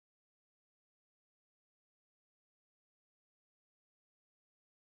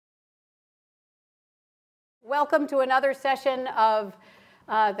Welcome to another session of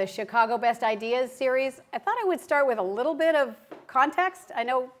the Chicago Best Ideas series. I thought I would start with a little bit of context. I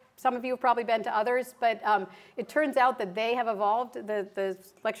know some of you have probably been to others, but it turns out that they have evolved. The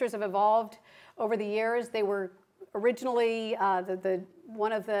lectures have evolved over the years. They were originally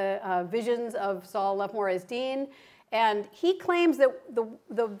one of the visions of Saul Lovemore as dean. And he claims that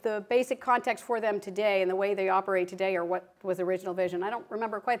the basic context for them today and the way they operate today are what was the original vision. I don't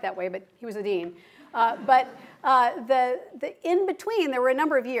remember quite that way, but he was a dean. The in between, there were a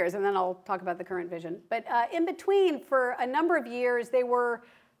number of years, and then I'll talk about the current vision. But in between, for a number of years, they were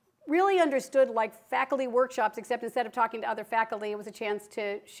really understood like faculty workshops, except instead of talking to other faculty, it was a chance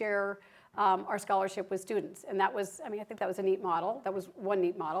to share our scholarship with students. And that was, I think that was a neat model. That was one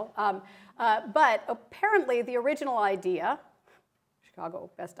neat model. But apparently the original idea,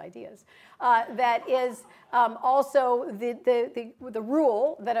 Chicago Best Ideas, that is also the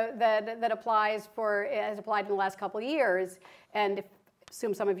rule that applies has applied in the last couple of years, and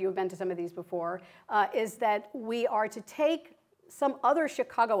assume some of you have been to some of these before, is that we are to take some other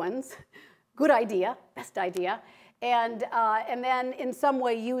Chicagoans' good idea, best idea, and then in some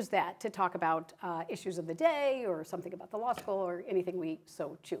way use that to talk about issues of the day or something about the law school or anything we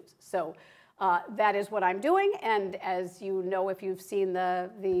so choose. So that is what I'm doing, and as you know, if you've seen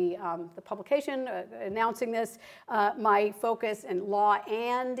the publication announcing this, my focus in law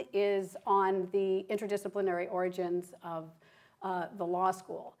and is on the interdisciplinary origins of the law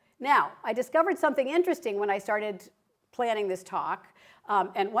school. Now, I discovered something interesting when I started planning this talk,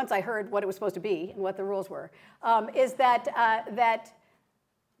 and once I heard what it was supposed to be and what the rules were, is that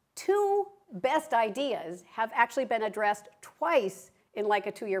two best ideas have actually been addressed twice in like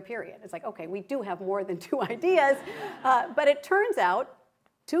a 2-year period. It's like, okay, we do have more than 2 ideas, but it turns out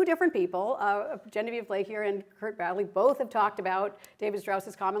two different people, Genevieve Blakey and Kurt Bradley, both have talked about David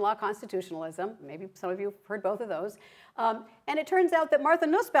Strauss's common law constitutionalism. Maybe some of you have heard both of those. And it turns out that Martha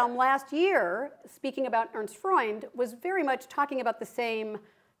Nussbaum last year, speaking about Ernst Freund, was very much talking about the same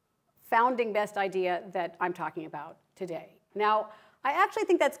founding best idea that I'm talking about today. Now, I actually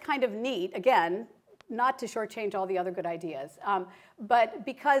think that's kind of neat, again, not to shortchange all the other good ideas, but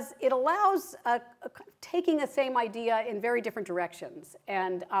because it allows taking the same idea in very different directions.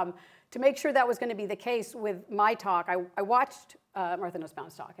 And to make sure that was going to be the case with my talk, I watched Martha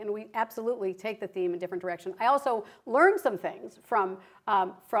Nussbaum's talk, and we absolutely take the theme in different direction. I also learned some things from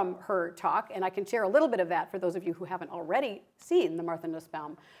her talk, and I can share a little bit of that for those of you who haven't already seen the Martha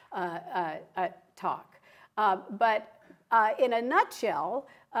Nussbaum talk. But in a nutshell,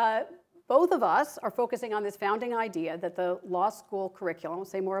 both of us are focusing on this founding idea that the law school curriculum, I'll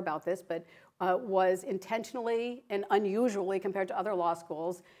say more about this, but was intentionally and unusually, compared to other law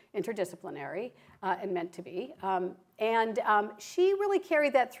schools, interdisciplinary and meant to be. She really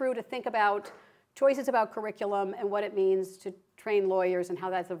carried that through to think about choices about curriculum and what it means to train lawyers and how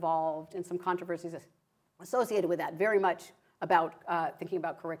that's evolved, and some controversies associated with that, very much about thinking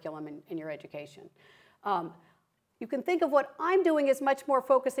about curriculum in your education. You can think of what I'm doing as much more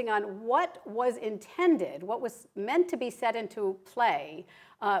focusing on what was intended, what was meant to be set into play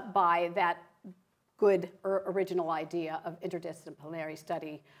by that good or original idea of interdisciplinary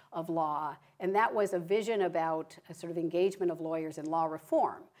study of law. And that was a vision about a sort of engagement of lawyers in law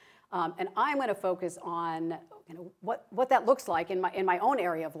reform. And I'm going to focus on what that looks like in my own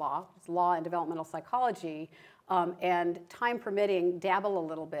area of law, law and developmental psychology, and time permitting, dabble a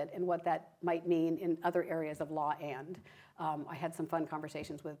little bit in what that might mean in other areas of law. And I had some fun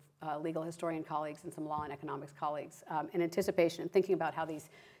conversations with legal historian colleagues and some law and economics colleagues in anticipation and thinking about how these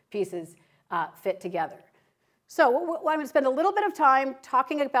pieces fit together. So I'm going to spend a little bit of time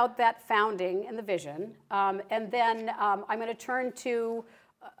talking about that founding and the vision, and then I'm going to turn to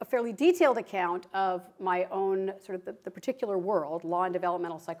a fairly detailed account of my own sort of the particular world, law and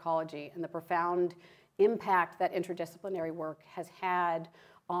developmental psychology, and the profound impact that interdisciplinary work has had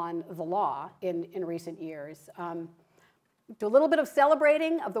on the law in recent years. Do a little bit of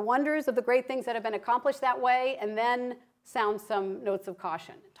celebrating of the wonders of the great things that have been accomplished that way, and then sound some notes of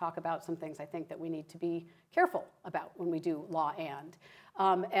caution, talk about some things I think that we need to be careful about when we do law and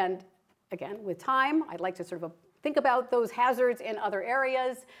again, with time, I'd like to sort of think about those hazards in other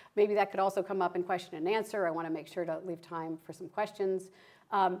areas. Maybe that could also come up in question and answer. I want to make sure to leave time for some questions.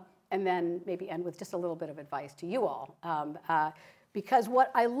 And then maybe end with just a little bit of advice to you all. Because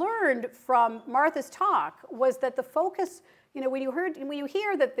what I learned from Martha's talk was that the focus, when you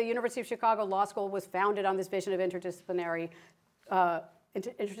hear that the University of Chicago Law School was founded on this vision of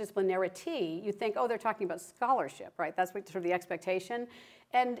interdisciplinarity, you think, oh, they're talking about scholarship, right? That's sort of the expectation.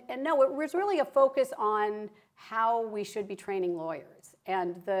 And no, it was really a focus on how we should be training lawyers.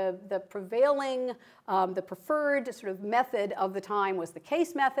 And the prevailing, the preferred sort of method of the time was the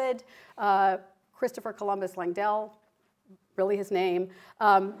case method. Christopher Columbus Langdell, really his name,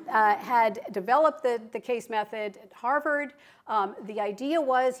 had developed the case method at Harvard. The idea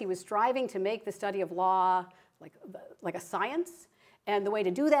was he was striving to make the study of law like a science. And the way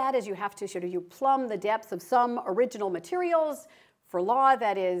to do that is you have to sort of, you plumb the depths of some original materials for law,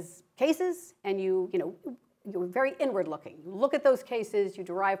 that is cases, and you're very inward looking. You look at those cases, you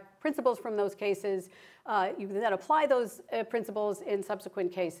derive principles from those cases, you then apply those principles in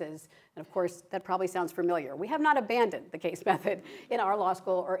subsequent cases. And of course, that probably sounds familiar. We have not abandoned the case method in our law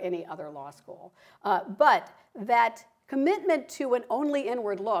school or any other law school. But that commitment to an only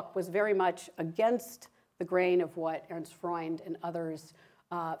inward look was very much against the grain of what Ernst Freund and others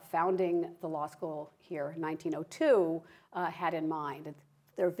founding the law school here in 1902 had in mind.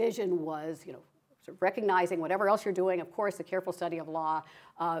 Their vision was, sort of recognizing whatever else you're doing. Of course, a careful study of law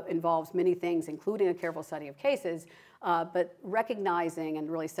involves many things, including a careful study of cases, but recognizing and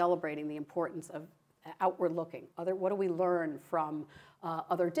really celebrating the importance of outward looking. What do we learn from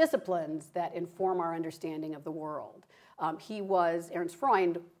other disciplines that inform our understanding of the world? He was, Ernst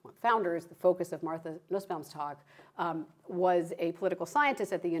Freund, one of the founders, the focus of Martha Nussbaum's talk, was a political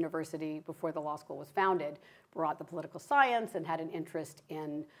scientist at the university before the law school was founded, brought the political science and had an interest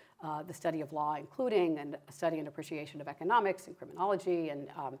in the study of law, including and a study and appreciation of economics and criminology and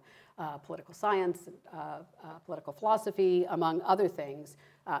political science, political philosophy, among other things,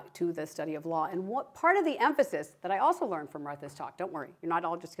 to the study of law. And what part of the emphasis that I also learned from Martha's talk, don't worry, you're not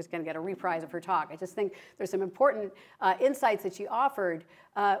all just going to get a reprise of her talk. I just think there's some important insights that she offered,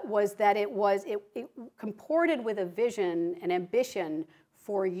 was that it comported with a vision and ambition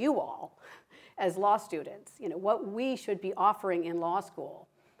for you all as law students, what we should be offering in law school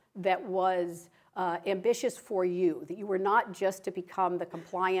that was ambitious for you, that you were not just to become the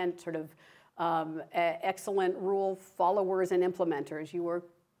compliant sort of excellent rule followers and implementers. You were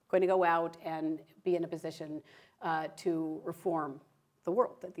going to go out and be in a position to reform the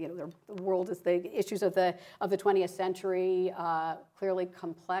world. The world is the issues of the 20th century, clearly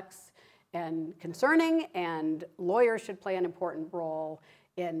complex and concerning, and lawyers should play an important role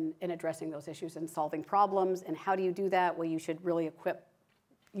in addressing those issues and solving problems. And how do you do that? Well, you should really equip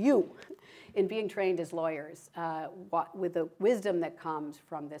you in being trained as lawyers with the wisdom that comes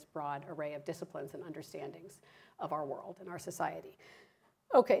from this broad array of disciplines and understandings of our world and our society.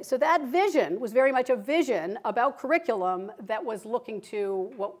 Okay, so that vision was very much a vision about curriculum that was looking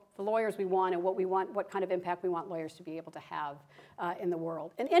to what the lawyers we want and what kind of impact we want lawyers to be able to have in the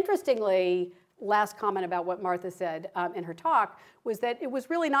world. And interestingly, last comment about what Martha said in her talk was that it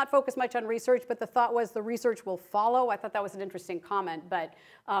was really not focused much on research, but the thought was the research will follow. I thought that was an interesting comment, but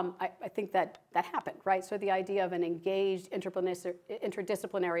I think that happened, right? So the idea of an engaged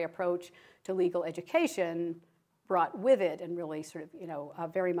interdisciplinary approach to legal education brought with it and really sort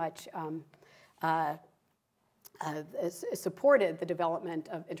of, very much supported the development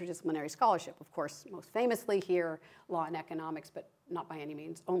of interdisciplinary scholarship. Of course, most famously here, law and economics, but not by any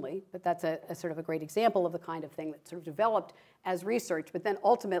means only, but that's a sort of a great example of the kind of thing that sort of developed as research, but then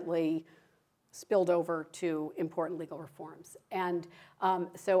ultimately spilled over to important legal reforms. And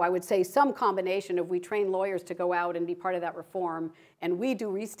so I would say some combination of we train lawyers to go out and be part of that reform, and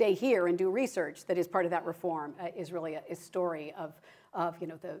we stay here and do research that is part of that reform is really a story of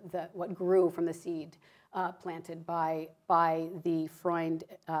what grew from the seed planted by the Freund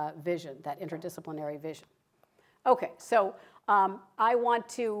vision, that interdisciplinary vision. Okay, so I want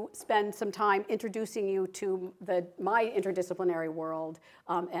to spend some time introducing you to my interdisciplinary world,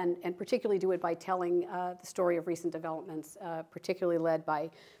 and particularly do it by telling the story of recent developments, particularly led by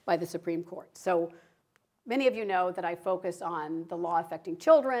the Supreme Court. So many of you know that I focus on the law affecting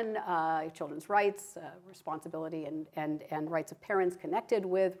children, children's rights, responsibility and rights of parents connected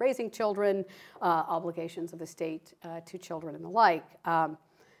with raising children, obligations of the state to children and the like.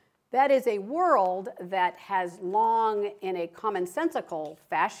 That is a world that has long, in a commonsensical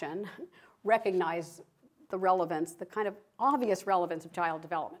fashion, recognized the relevance, the kind of obvious relevance of child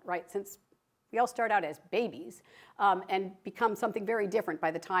development, right? Since we all start out as babies and become something very different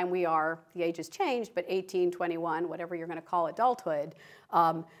by the time the age has changed, but 18, 21, whatever you're going to call adulthood,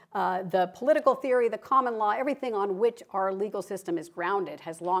 the political theory, the common law, everything on which our legal system is grounded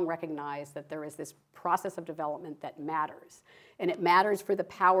has long recognized that there is this process of development that matters. And it matters for the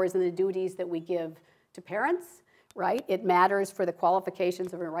powers and the duties that we give to parents, right? It matters for the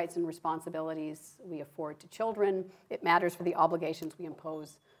qualifications of the rights and responsibilities we afford to children. It matters for the obligations we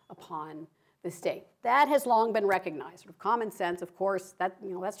impose upon the state. That has long been recognized. Sort of common sense, of course, that,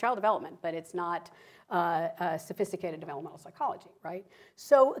 that's child development, but it's not sophisticated developmental psychology, right?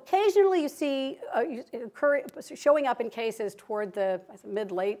 So occasionally you see showing up in cases toward the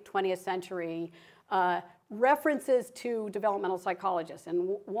mid-late 20th century references to developmental psychologists.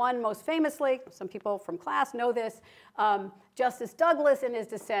 And one most famously, some people from class know this, Justice Douglas in his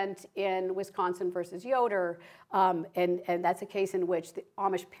dissent in Wisconsin versus Yoder. And that's a case in which the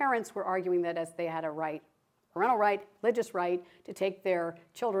Amish parents were arguing that as they had a right, parental right, religious right, to take their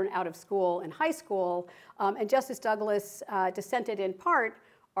children out of school in high school. And Justice Douglas dissented in part,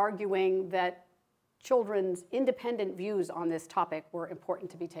 arguing that children's independent views on this topic were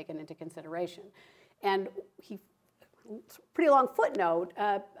important to be taken into consideration. And he, pretty long footnote,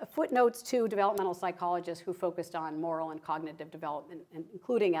 footnotes to developmental psychologists who focused on moral and cognitive development,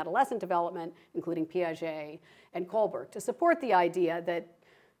 including adolescent development, including Piaget and Kohlberg, to support the idea that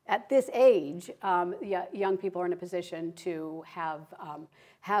at this age, young people are in a position to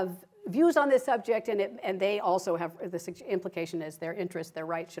have views on this subject, and they also have, the implication is their interests, their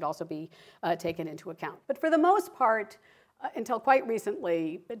rights should also be taken into account. But for the most part, until quite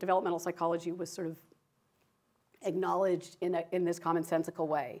recently, developmental psychology was sort of acknowledged in this commonsensical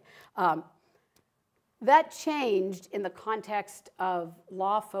way. That changed in the context of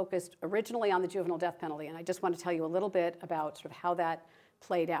law focused originally on the juvenile death penalty, and I just want to tell you a little bit about sort of how that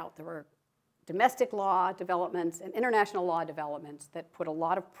played out. There were domestic law developments and international law developments that put a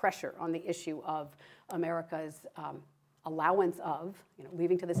lot of pressure on the issue of America's allowance of,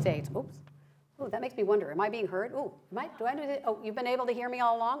 leaving to the states. Oops. Oh, that makes me wonder. Am I being heard? Oh, oh, you've been able to hear me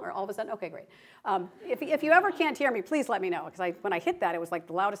all along, or all of a sudden? Okay, great. If you ever can't hear me, please let me know, because when I hit that, it was like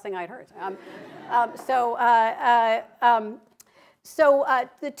the loudest thing I'd heard. So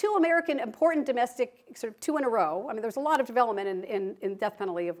the two American important domestic, sort of two in a row. I mean, there's a lot of development in death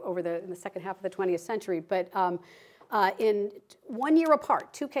penalty in the second half of the 20th century, but in 1 year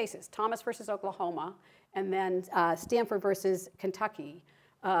apart, two cases, Thomas versus Oklahoma, and then Stanford versus Kentucky.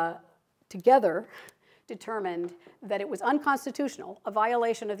 Together determined that it was unconstitutional, a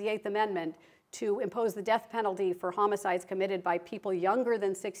violation of the 8th Amendment, to impose the death penalty for homicides committed by people younger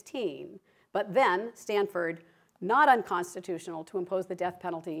than 16, but then, Stanford, not unconstitutional to impose the death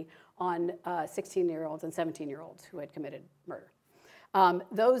penalty on 16-year-olds and 17-year-olds who had committed murder.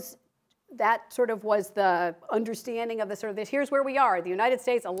 That sort of was the understanding of the sort of this, here's where we are. The United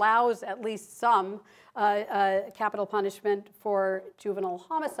States allows at least some capital punishment for juvenile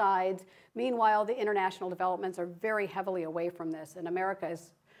homicides. Meanwhile, the international developments are very heavily away from this, and America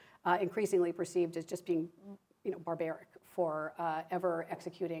is increasingly perceived as just being barbaric for ever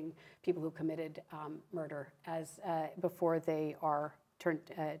executing people who committed murder before they are turned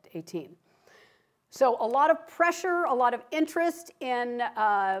 18. So a lot of pressure, a lot of interest in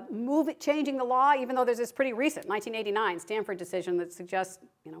changing the law, even though there's this pretty recent 1989 Stanford decision that suggests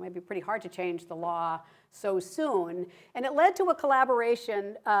it may be pretty hard to change the law so soon. And it led to a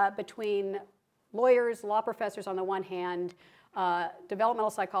collaboration between lawyers, law professors on the one hand,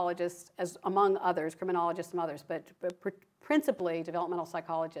 developmental psychologists, among others, criminologists and others, but principally developmental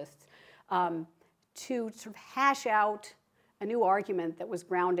psychologists, to sort of hash out a new argument that was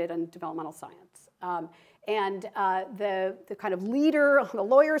grounded in developmental science. The kind of leader on the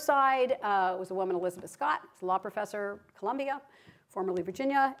lawyer side was a woman, Elizabeth Scott, a law professor at Columbia, formerly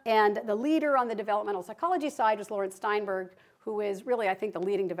Virginia. And the leader on the developmental psychology side was Lawrence Steinberg, who is really, I think, the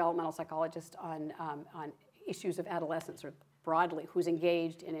leading developmental psychologist on issues of adolescence, or broadly, who's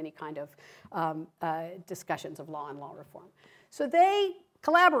engaged in any kind of discussions of law and law reform. So they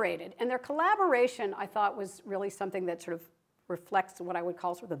collaborated, and their collaboration, I thought, was really something that sort of reflects what I would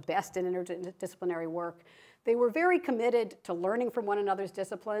call sort of the best in interdisciplinary work. They were very committed to learning from one another's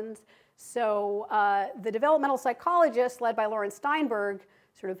disciplines. So the developmental psychologists, led by Lawrence Steinberg,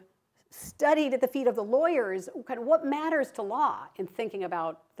 sort of studied at the feet of the lawyers kind of what matters to law in thinking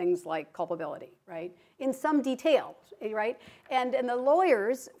about things like culpability, right? In some detail, right? And the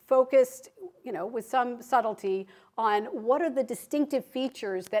lawyers focused, with some subtlety on what are the distinctive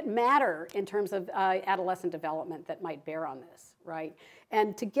features that matter in terms of adolescent development that might bear on this, right?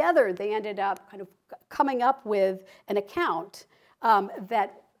 And together they ended up kind of coming up with an account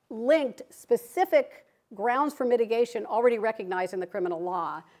that linked specific grounds for mitigation already recognized in the criminal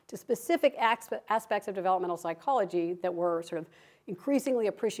law to specific aspects of developmental psychology that were sort of increasingly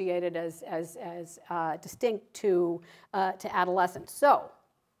appreciated as distinct to adolescence. So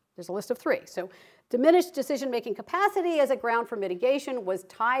there's a list of 3. So diminished decision-making capacity as a ground for mitigation was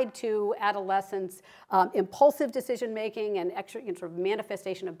tied to adolescents' impulsive decision-making and sort of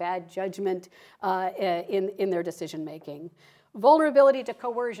manifestation of bad judgment in their decision-making. Vulnerability to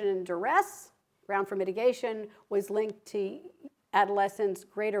coercion and duress ground for mitigation was linked to adolescents'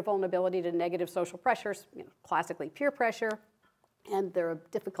 greater vulnerability to negative social pressures, classically peer pressure, and their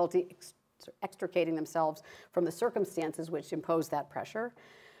difficulty extricating themselves from the circumstances which impose that pressure.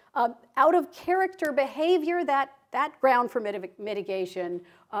 Out of character behavior, that ground for mitigation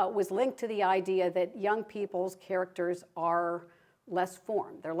was linked to the idea that young people's characters are less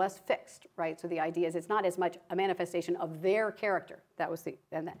formed, they're less fixed, right? So the idea is it's not as much a manifestation of their character. That was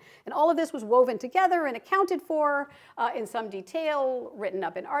and all of this was woven together and accounted for in some detail, written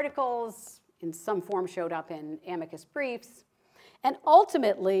up in articles, in some form showed up in amicus briefs, and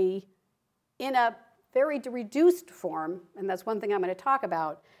ultimately in a very reduced form, and that's one thing I'm going to talk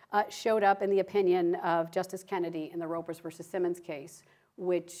about, showed up in the opinion of Justice Kennedy in the Ropers versus Simmons case,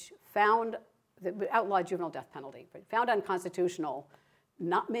 which found that outlawed juvenile death penalty, but found unconstitutional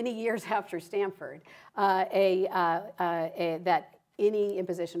not many years after Stanford, that any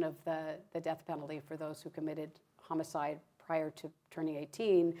imposition of the death penalty for those who committed homicide prior to turning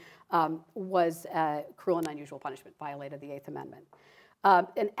 18 was cruel and unusual punishment, violated the Eighth Amendment.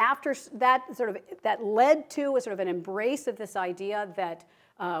 And after that, that led to a sort of an embrace of this idea that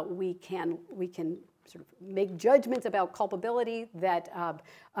we can sort of make judgments about culpability that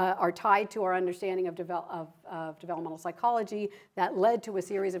are tied to our understanding of developmental psychology. That led to a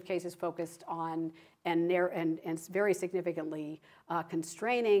series of cases focused on and very significantly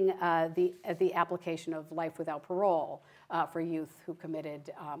constraining the application of life without parole for youth who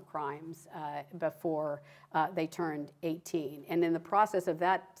committed crimes before they turned 18. And in the process of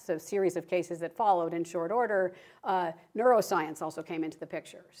that series of cases that followed in short order, neuroscience also came into the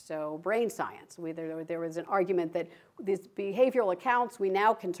picture. So brain science, there was an argument that these behavioral accounts, we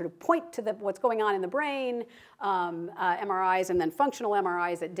now can sort of point to what's going on in the brain, MRIs and then functional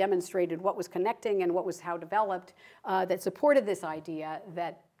MRIs that demonstrated what was connecting and what was how developed, that supported this idea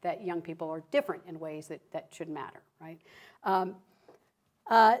that young people are different in ways that should matter, right?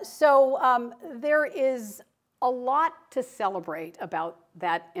 There is a lot to celebrate about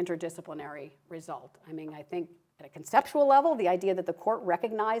that interdisciplinary result. I mean, I think at a conceptual level, the idea that the court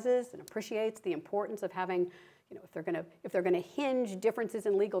recognizes and appreciates the importance of having, if they're gonna hinge differences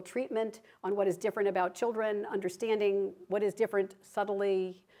in legal treatment on what is different about children, understanding what is different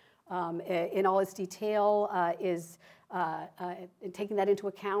subtly in all its detail is taking that into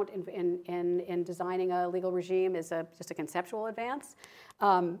account in designing a legal regime is just a conceptual advance.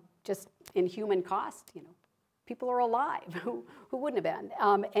 Just in human cost, people are alive who wouldn't have been.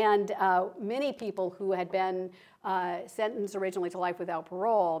 And many people who had been sentenced originally to life without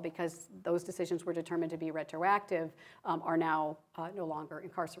parole because those decisions were determined to be retroactive are now no longer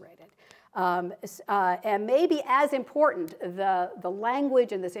incarcerated. And maybe as important, the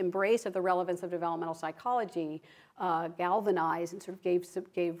language and this embrace of the relevance of developmental psychology galvanized and sort of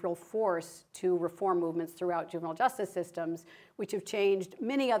gave real force to reform movements throughout juvenile justice systems, which have changed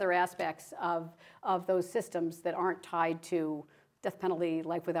many other aspects of those systems that aren't tied to death penalty,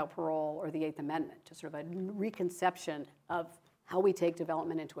 life without parole, or the Eighth Amendment, to sort of a reconception of how we take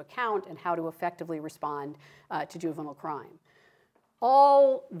development into account and how to effectively respond to juvenile crime.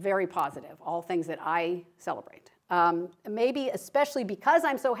 All very positive, all things that I celebrate. Maybe especially because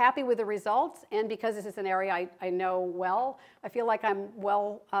I'm so happy with the results and because this is an area I know well, I feel like I'm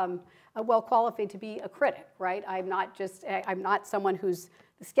well qualified to be a critic, right? I'm not someone who's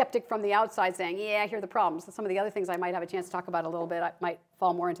the skeptic from the outside saying, yeah, here are the problems. So some of the other things I might have a chance to talk about a little bit, I might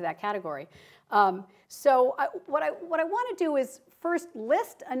fall more into that category. What I want to do is first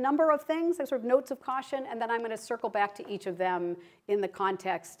list a number of things, sort of notes of caution, and then I'm going to circle back to each of them in the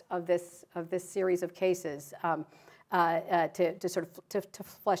context of this series of cases to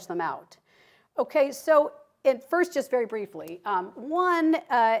flesh them out. Okay, so first, just very briefly, one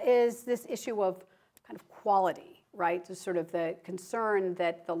is this issue of kind of quality, right? Just sort of the concern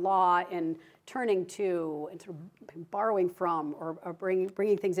that the law in turning to and sort of borrowing from or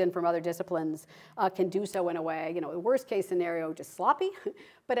bringing things in from other disciplines can do so in a way, the worst case scenario, just sloppy,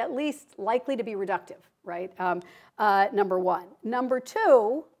 but at least likely to be reductive, right? Number one. Number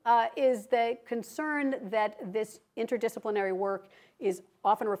two is the concern that this interdisciplinary work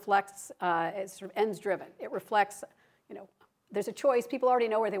often reflects, it's sort of ends driven. It reflects, there's a choice, people already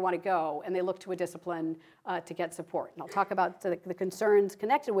know where they want to go, and they look to a discipline to get support. And I'll talk about the concerns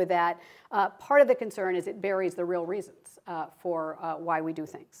connected with that. Part of the concern is it buries the real reasons for why we do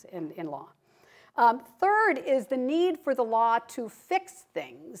things in law. Third is the need for the law to fix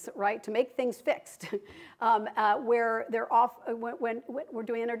things, right? To make things fixed. Where when we're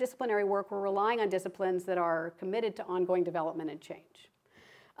doing interdisciplinary work, we're relying on disciplines that are committed to ongoing development and change.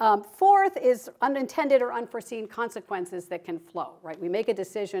 Fourth is unintended or unforeseen consequences that can flow, right? We make a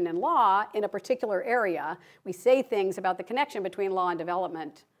decision in law in a particular area. We say things about the connection between law and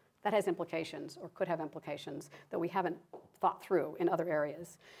development that has implications or could have implications that we haven't thought through in other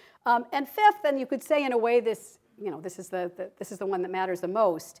areas. And fifth, and you could say in a way this is the one that matters the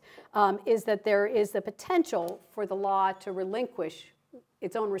most, is that there is the potential for the law to relinquish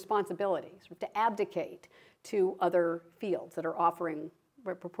its own responsibilities, to abdicate to other fields that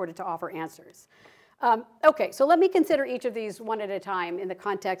are purported to offer answers. Okay, so let me consider each of these one at a time in the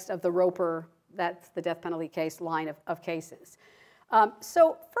context of the Roper, that's the death penalty case, line of cases.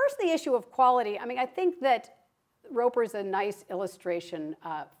 So first, the issue of quality. I mean, I think that Roper is a nice illustration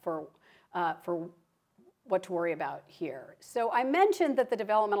for what to worry about here. So I mentioned that the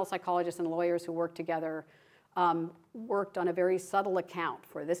developmental psychologists and lawyers who worked together worked on a very subtle account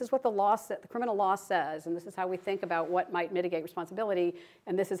for this is what the criminal law says, and this is how we think about what might mitigate responsibility,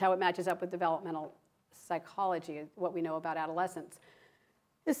 and this is how it matches up with developmental psychology, what we know about adolescence.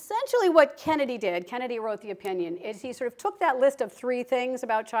 Essentially what Kennedy did, Kennedy wrote the opinion, is he sort of took that list of 3 things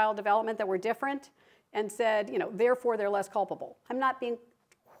about child development that were different and said, therefore they're less culpable. I'm not being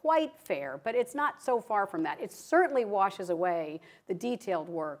quite fair, but it's not so far from that. It certainly washes away the detailed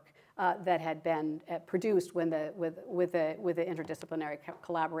work that had been produced with the interdisciplinary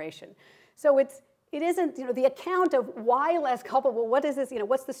collaboration. So it isn't, the account of why less culpable, what is this,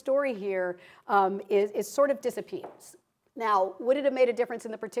 what's the story here, is sort of disappears. Now, would it have made a difference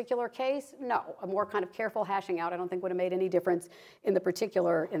in the particular case? No. A more kind of careful hashing out, I don't think would have made any difference in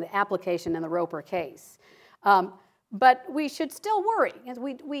the application in the Roper case. But we should still worry.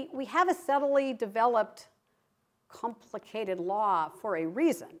 We have a subtly developed, complicated law for a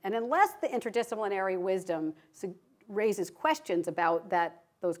reason. And unless the interdisciplinary wisdom raises questions about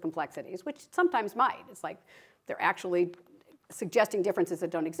those complexities, which sometimes might, it's like they're actually suggesting differences that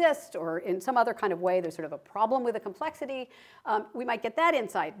don't exist, or in some other kind of way there's sort of a problem with the complexity, we might get that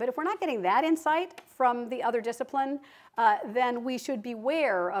insight. But if we're not getting that insight from the other discipline, then we should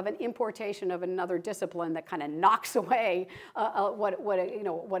beware of an importation of another discipline that kind of knocks away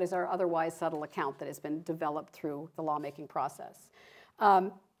what is our otherwise subtle account that has been developed through the lawmaking process.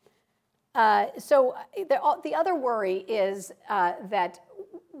 So the other worry is that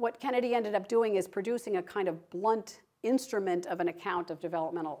what Kennedy ended up doing is producing a kind of blunt instrument of an account of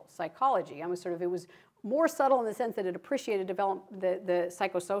developmental psychology. It was more subtle in the sense that it appreciated the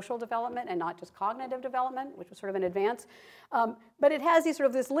psychosocial development and not just cognitive development, which was sort of an advance. But it has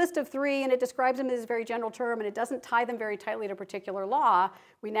this list of 3, and it describes them as a very general term, and it doesn't tie them very tightly to a particular law.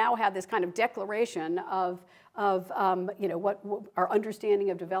 We now have this kind of declaration of what our understanding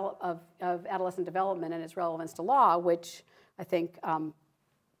of adolescent development and its relevance to law, which I think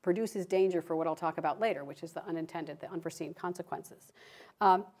produces danger for what I'll talk about later, which is the unforeseen consequences.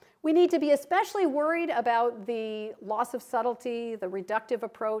 We need to be especially worried about the loss of subtlety, the reductive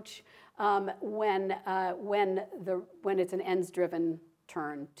approach, when it's an ends-driven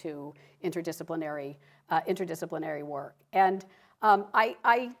turn to interdisciplinary work. And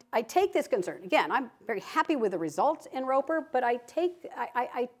I take this concern. Again, I'm very happy with the results in Roper, but I take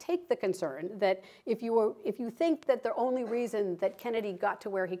the concern that if you think that the only reason that Kennedy got to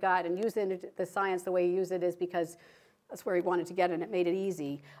where he got and used the science the way he used it is because that's where he wanted to get it and it made it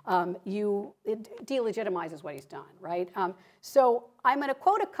easy, it delegitimizes what he's done, right? So I'm going to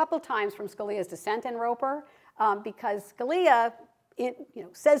quote a couple times from Scalia's dissent in Roper, because Scalia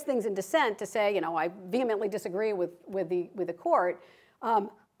says things in dissent to say, I vehemently disagree with the court.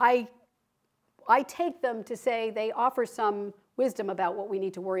 I take them to say they offer some wisdom about what we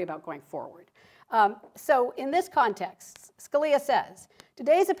need to worry about going forward. So in this context, Scalia says,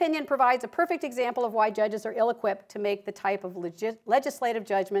 today's opinion provides a perfect example of why judges are ill-equipped to make the type of legislative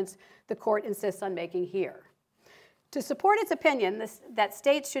judgments the court insists on making here. To support its opinion that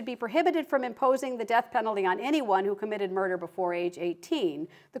states should be prohibited from imposing the death penalty on anyone who committed murder before age 18,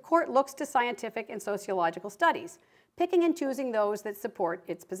 the court looks to scientific and sociological studies, picking and choosing those that support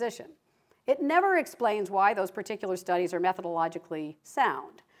its position. It never explains why those particular studies are methodologically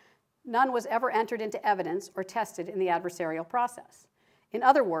sound. None was ever entered into evidence or tested in the adversarial process. In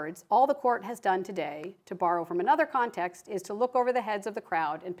other words, all the court has done today, to borrow from another context, is to look over the heads of the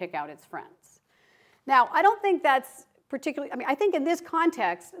crowd and pick out its friends. Now, I don't think that's particularly, I think in this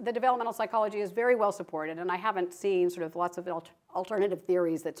context, the developmental psychology is very well supported, and I haven't seen lots of alternative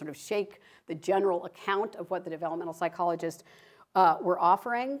theories that shake the general account of what the developmental psychologists were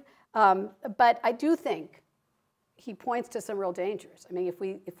offering. But I do think he points to some real dangers.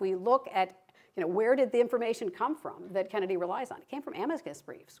 If we look at where did the information come from that Kennedy relies on? It came from amicus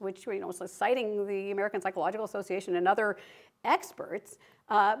briefs, which was citing the American Psychological Association and other experts.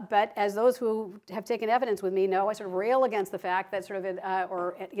 But as those who have taken evidence with me know, I sort of rail against the fact that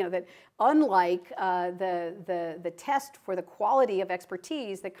that unlike the test for the quality of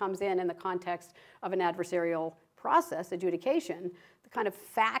expertise that comes in the context of an adversarial process, adjudication, the kind of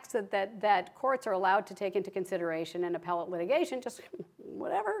facts that courts are allowed to take into consideration in appellate litigation, just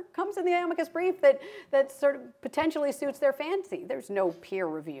whatever comes in the amicus brief that sort of potentially suits their fancy. There's no peer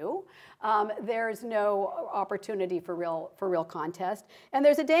review. There's no opportunity for real contest. And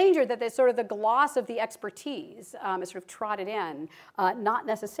there's a danger that there's sort of the gloss of the expertise is sort of trotted in, not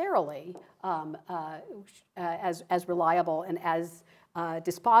necessarily as reliable and as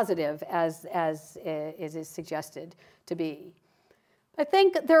dispositive as is suggested to be. I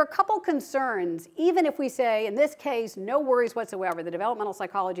think there are a couple concerns, even if we say, in this case, no worries whatsoever, the developmental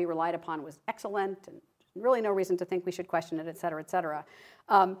psychology relied upon was excellent, and really no reason to think we should question it, et cetera, et cetera.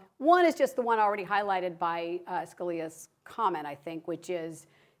 One is just the one already highlighted by Scalia's comment, I think, which is,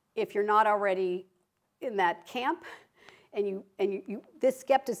 if you're not already in that camp, and this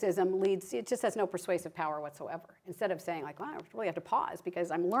skepticism leads, it just has no persuasive power whatsoever. Instead of saying, like, wow, I really have to pause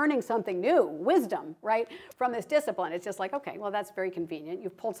because I'm learning something new, wisdom, right, from this discipline. It's just like, okay, well, that's very convenient.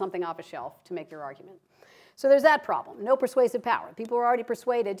 You've pulled something off a shelf to make your argument. So there's that problem, no persuasive power. People who are already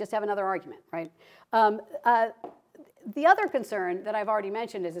persuaded just have another argument, right? The other concern that I've already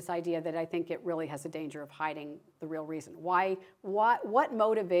mentioned is this idea that I think it really has a danger of hiding the real reason. What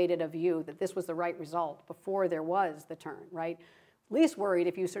motivated a view that this was the right result before there was the turn, right? Least worried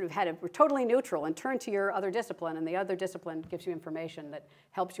if you sort of were totally neutral and turned to your other discipline, and the other discipline gives you information that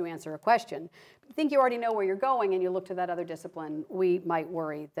helps you answer a question. If you think you already know where you're going and you look to that other discipline, we might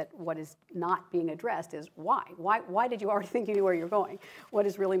worry that what is not being addressed is why. Why did you already think you knew where you're going? What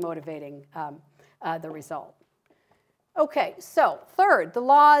is really motivating the result? Okay, so third, the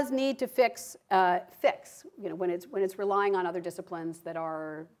laws need to fix when it's relying on other disciplines that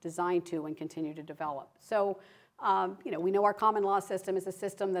are designed to and continue to develop. So we know our common law system is a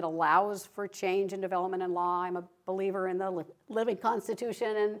system that allows for change and development in law. I'm a believer in the living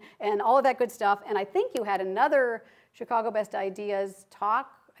Constitution and all of that good stuff. And I think you had another Chicago Best Ideas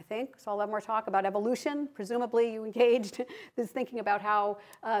talk, I think, so I'll have more talk about evolution. Presumably you engaged this thinking about how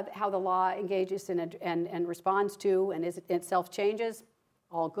the law engages and responds to and itself changes.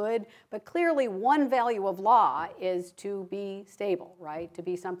 All good, but clearly one value of law is to be stable, right? To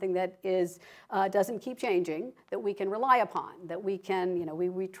be something that doesn't keep changing, that we can rely upon, that we can,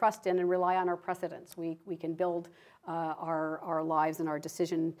 we trust in and rely on our precedents. We can build our lives and our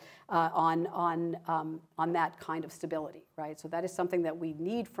decision on that kind of stability, right? So that is something that we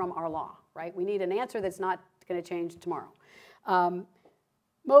need from our law, right? We need an answer that's not going to change tomorrow.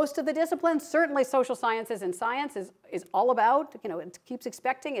 Most of the disciplines, certainly social sciences and science is all about, it keeps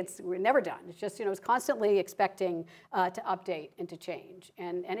expecting, we're never done. It's just, it's constantly expecting to update and to change,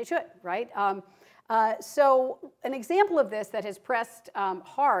 and it should, right? So an example of this that has pressed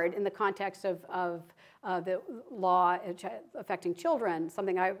hard in the context of the law affecting children,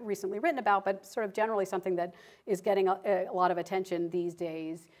 something I've recently written about, but sort of generally something that is getting a lot of attention these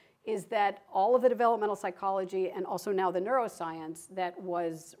days, is that all of the developmental psychology and also now the neuroscience that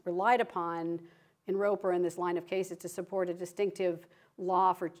was relied upon in Roper in this line of cases to support a distinctive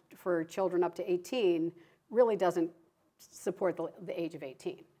law for children up to 18 really doesn't support the age of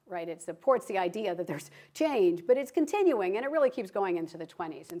 18, right? It supports the idea that there's change, but it's continuing and it really keeps going into the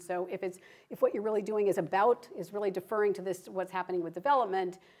 20s. And so if what you're really doing is really deferring to what's happening with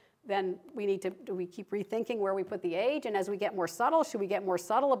development, then do we keep rethinking where we put the age? And as we get more subtle, should we get more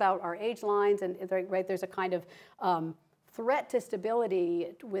subtle about our age lines? And right, there's a kind of threat to stability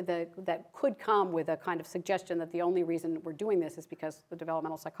that could come with a kind of suggestion that the only reason we're doing this is because the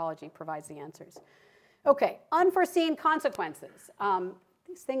developmental psychology provides the answers. Okay, unforeseen consequences.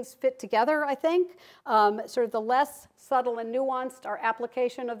 These things fit together, I think. Sort of the less subtle and nuanced our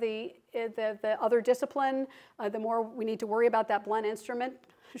application of the other discipline, the more we need to worry about that blunt instrument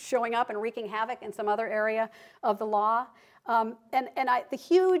showing up and wreaking havoc in some other area of the law. The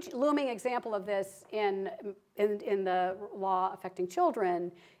huge looming example of this in the law affecting children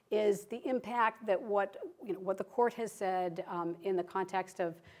is the impact that what the court has said in the context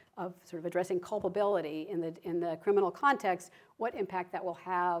of sort of addressing culpability in the criminal context, what impact that will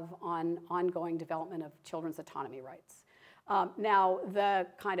have on ongoing development of children's autonomy rights. Now,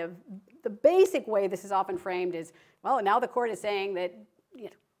 the basic way this is often framed is, well, now the court is saying that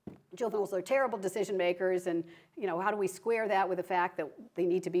juveniles are terrible decision makers, and how do we square that with the fact that they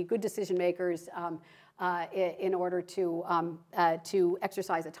need to be good decision makers in order to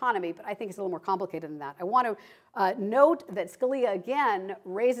exercise autonomy? But I think it's a little more complicated than that. I want to note that Scalia again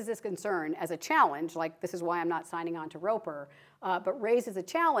raises this concern as a challenge, like this is why I'm not signing on to Roper, but raises a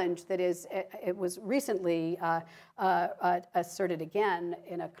challenge that it was recently asserted again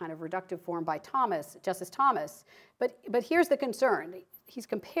in a kind of reductive form by Justice Thomas. But here's the concern. He's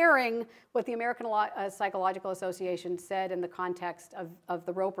comparing what the American Psychological Association said in the context of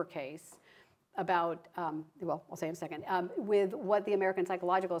the Roper case about, well, I'll say in a second, with what the American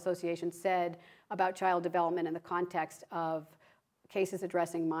Psychological Association said about child development in the context of cases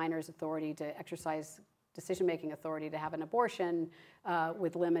addressing minors' authority to exercise decision-making authority to have an abortion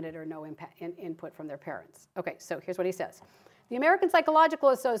with limited or no input from their parents. Okay, so here's what he says. The American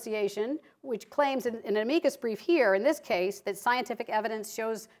Psychological Association, which claims in an amicus brief here, in this case, that scientific evidence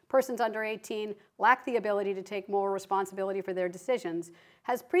shows persons under 18 lack the ability to take moral responsibility for their decisions,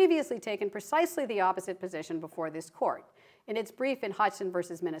 has previously taken precisely the opposite position before this court. In its brief in Hodgson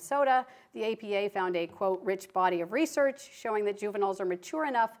versus Minnesota, the APA found a, quote, rich body of research showing that juveniles are mature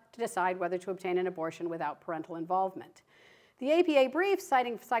enough to decide whether to obtain an abortion without parental involvement. The APA brief,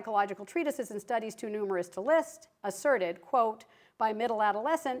 citing psychological treatises and studies too numerous to list, asserted, quote, by middle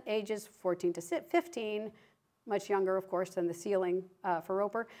adolescent, ages 14 to 15, much younger, of course, than the ceiling for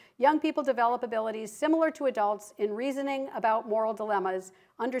Roper, young people develop abilities similar to adults in reasoning about moral dilemmas,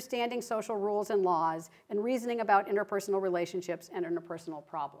 understanding social rules and laws, and reasoning about interpersonal relationships and interpersonal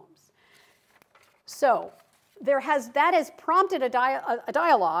problems. So that has prompted a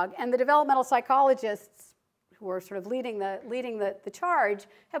dialogue, and the developmental psychologists who are sort of leading the charge,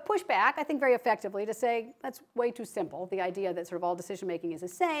 have pushed back, I think very effectively, to say that's way too simple. The idea that sort of all decision-making is the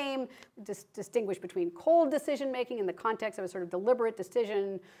same, distinguish between cold decision-making in the context of a sort of deliberate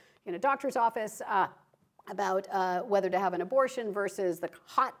decision in a doctor's office about whether to have an abortion versus the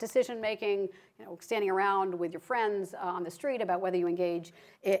hot decision-making, standing around with your friends on the street about whether you engage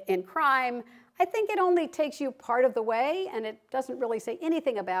in crime. I think it only takes you part of the way, and it doesn't really say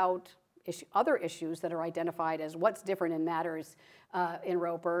anything about other issues that are identified as what's different in matters in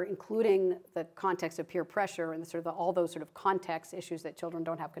Roper, including the context of peer pressure and sort of all those sort of context issues that children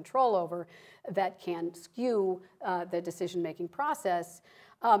don't have control over that can skew the decision-making process.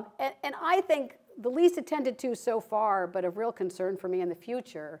 And I think the least attended to so far, but of real concern for me in the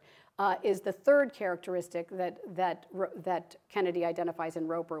future, is the third characteristic that Kennedy identifies in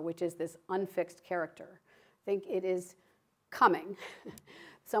Roper, which is this unfixed character. I think it is coming.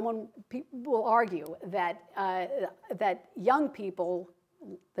 Someone will argue that young people,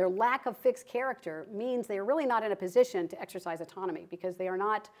 their lack of fixed character means they are really not in a position to exercise autonomy because they are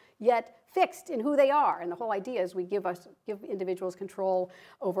not yet fixed in who they are. And the whole idea is we give individuals control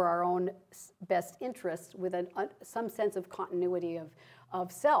over our own best interests with some sense of continuity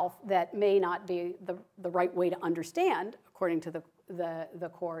of self that may not be the right way to understand, according to the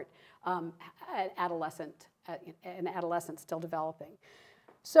court, an adolescent still developing.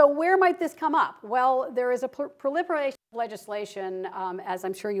 So where might this come up? Well, there is a proliferation of legislation, as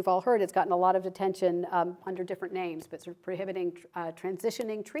I'm sure you've all heard. It's gotten a lot of attention under different names, but sort of prohibiting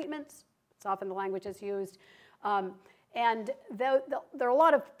transitioning treatments. It's often the language that's used. And there are a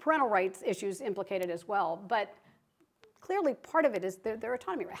lot of parental rights issues implicated as well. But clearly part of it is their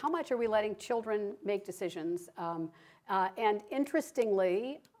autonomy. How much are we letting children make decisions? And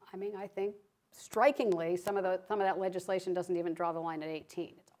interestingly, I think strikingly, some of that legislation doesn't even draw the line at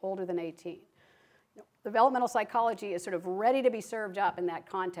 18. It's older than 18. Developmental psychology is sort of ready to be served up in that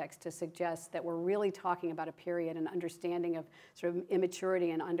context to suggest that we're really talking about a period and understanding of sort of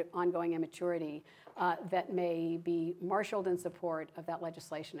immaturity and ongoing immaturity that may be marshaled in support of that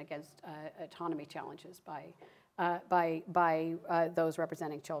legislation against autonomy challenges by those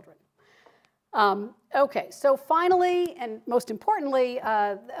representing children. Okay, so finally, and most importantly,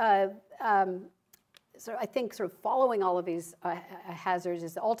 so I think sort of following all of these hazards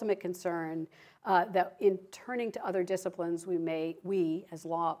is the ultimate concern that in turning to other disciplines, we as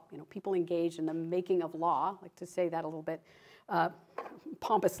law, people engaged in the making of law, I like to say that a little bit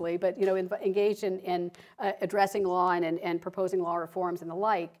pompously, but engaged in addressing law and proposing law reforms and the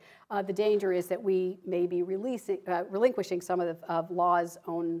like, the danger is that we may be relinquishing some of law's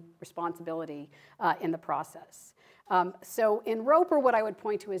own responsibility in the process. So in Roper, what I would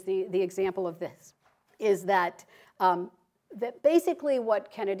point to is the example of this, is that basically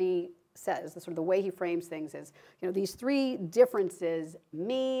what Kennedy says, the sort of the way he frames things is, these three differences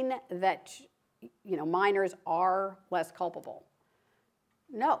mean that minors are less culpable.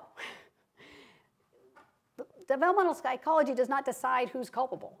 No. developmental psychology does not decide who's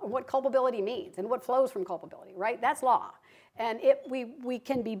culpable or what culpability means and what flows from culpability, right? That's law. And we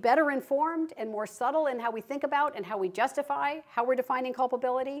can be better informed and more subtle in how we think about and how we justify how we're defining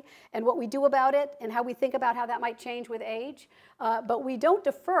culpability and what we do about it and how we think about how that might change with age. But we don't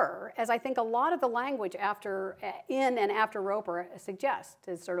defer, as I think a lot of the language in and after Roper suggests,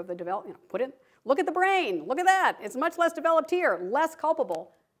 is sort of the development, look at the brain, look at that. It's much less developed here, less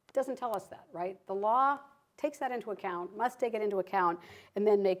culpable. It doesn't tell us that, right? The law takes that into account, must take it into account, and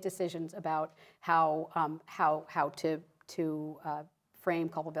then make decisions about how to frame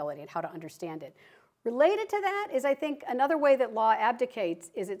culpability and how to understand it. Related to that is, I think, another way that law abdicates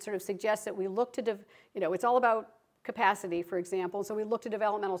is it sort of suggests that we look to, it's all about capacity, for example, so we look to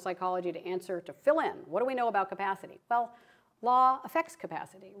developmental psychology to fill in. What do we know about capacity? Well, law affects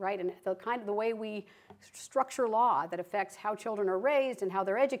capacity, right? And the way we structure law that affects how children are raised and how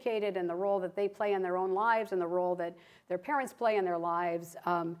they're educated and the role that they play in their own lives and the role that their parents play in their lives,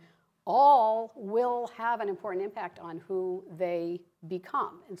 all will have an important impact on who they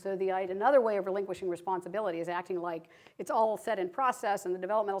become. And so another way of relinquishing responsibility is acting like it's all set in process and the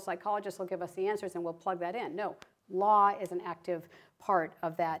developmental psychologists will give us the answers and we'll plug that in. No, law is an active part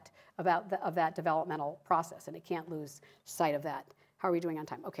of that developmental process, and it can't lose sight of that. How are we doing on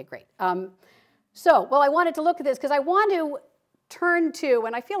time? Okay, great. I wanted to look at this because I want to turn to,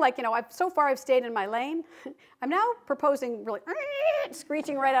 and I feel like, so far I've stayed in my lane. I'm now proposing really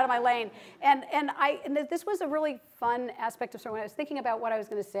screeching right out of my lane. And this was a really fun aspect of when I was thinking about what I was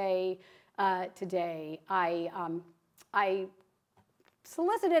going to say today. I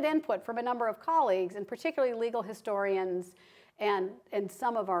solicited input from a number of colleagues, and particularly legal historians and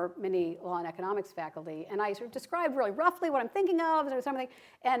some of our many law and economics faculty. And I sort of described really roughly what I'm thinking of or something,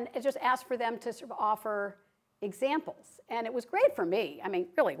 and it just asked for them to sort of offer examples. And it was great for me. I mean,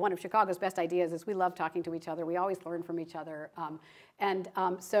 really, one of Chicago's best ideas is we love talking to each other. We always learn from each other.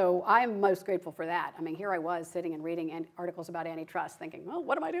 So I'm most grateful for that. I mean, here I was sitting and reading articles about antitrust thinking, well,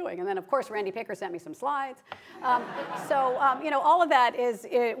 what am I doing? And then, of course, Randy Picker sent me some slides. All of that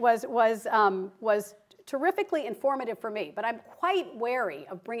was terrifically informative for me, but I'm quite wary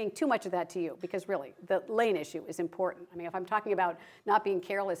of bringing too much of that to you because really the lane issue is important. I mean, if I'm talking about not being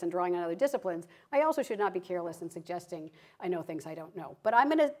careless and drawing on other disciplines, I also should not be careless in suggesting I know things I don't know. But I'm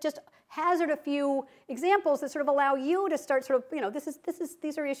going to just hazard a few examples that sort of allow you to start sort of,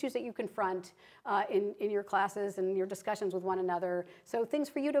 these are issues that you confront in your classes and your discussions with one another. So things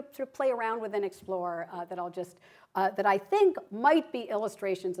for you to sort of play around with and explore that I think might be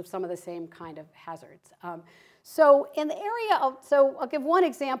illustrations of some of the same kind of hazards. So in the area of, I'll give one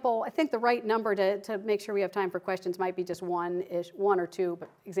example. I think the right number to make sure we have time for questions might be just one or two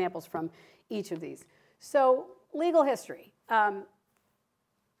examples from each of these. So legal history.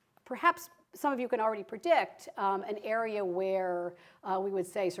 Perhaps some of you can already predict an area where we would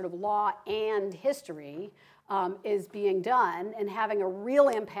say sort of law and history is being done and having a real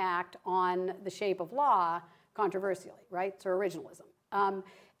impact on the shape of law controversially, right? So originalism.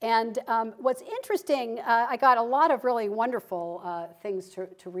 What's interesting, I got a lot of really wonderful things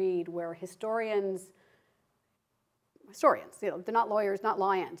to read where historians, they're not lawyers, not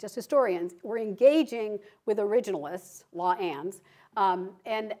law-ands, just historians, were engaging with originalists, law-ands,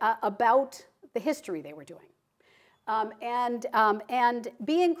 about the history they were doing. And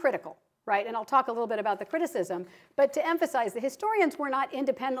being critical, right? And I'll talk a little bit about the criticism, but to emphasize the historians were not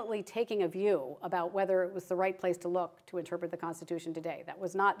independently taking a view about whether it was the right place to look to interpret the Constitution today. That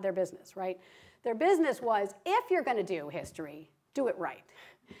was not their business, right? Their business was, if you're going to do history, do it right.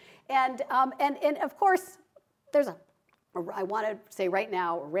 And of course, I want to say right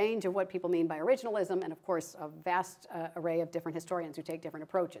now, a range of what people mean by originalism, and of course, a vast array of different historians who take different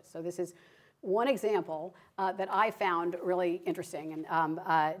approaches. So this is one example that I found really interesting and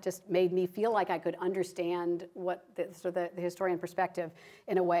just made me feel like I could understand what the historian perspective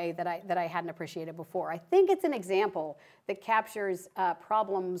in a way that I hadn't appreciated before. I think it's an example that captures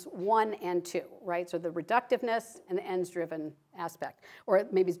problems 1 and 2, right? So the reductiveness and the ends-driven aspect, or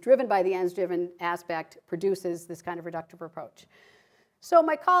maybe it's driven by the ends-driven aspect, produces this kind of reductive approach. So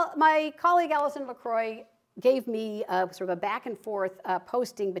my colleague Alison LaCroix gave me sort of a back and forth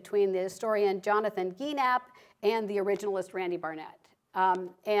posting between the historian Jonathan Guinap and the originalist Randy Barnett.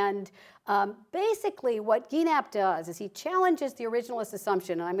 Basically what Guinap does is he challenges the originalist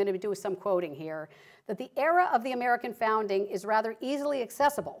assumption, and I'm going to do some quoting here, that the era of the American founding is rather easily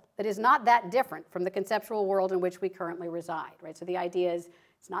accessible, that is not that different from the conceptual world in which we currently reside, right? So the idea is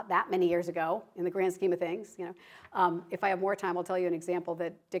it's not that many years ago in the grand scheme of things. If I have more time, I'll tell you an example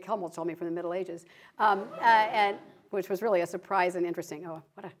that Dick Helmholtz told me from the Middle Ages, and which was really a surprise and interesting. Oh,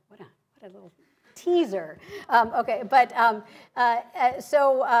 what a little teaser. Okay, but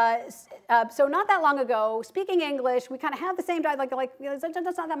so not that long ago, speaking English, we kind of have the same dialect. Like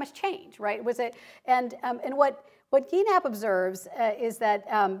that's not that much change, right? Was it? And what Guinap observes is that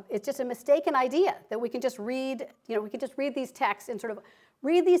it's just a mistaken idea that we can just read. We can just read these texts and sort of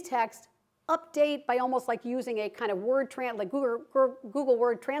read these texts, update by almost like using a kind of like Google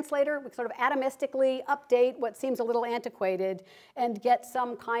Word Translator. We sort of atomistically update what seems a little antiquated and get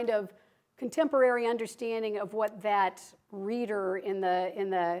some kind of contemporary understanding of what that reader in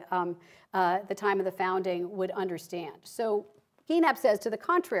the time of the founding would understand. So Guinap says to the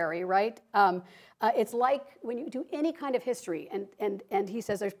contrary, right? It's like when you do any kind of history, and he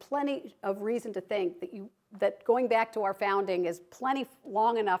says there's plenty of reason to think that going back to our founding is plenty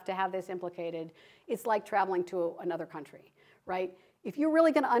long enough to have this implicated. It's like traveling to another country, right? If you're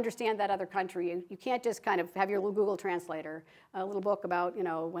really going to understand that other country, you can't just kind of have your little Google translator, a little book about,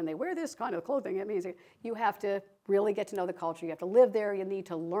 when they wear this kind of clothing, it means you have to really get to know the culture. You have to live there. You need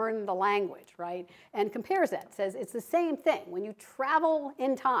to learn the language, right? And compares that, says it's the same thing. When you travel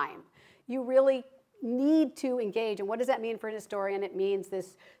in time, you really need to engage. And what does that mean for a historian? It means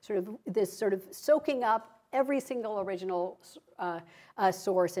this sort of soaking up every single original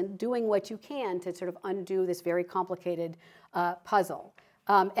source and doing what you can to sort of undo this very complicated puzzle.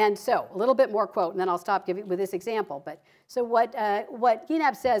 And so a little bit more quote, and then I'll stop giving with this example. But so what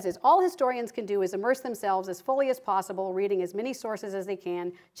Guinap says is all historians can do is immerse themselves as fully as possible, reading as many sources as they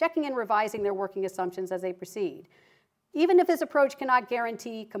can, checking and revising their working assumptions as they proceed. Even if this approach cannot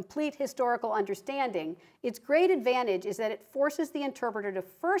guarantee complete historical understanding, its great advantage is that it forces the interpreter to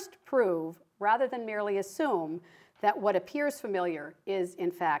first prove, rather than merely assume, that what appears familiar is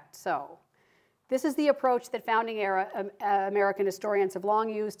in fact so. This is the approach that founding era American historians have long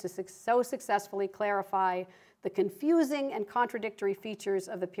used to so successfully clarify the confusing and contradictory features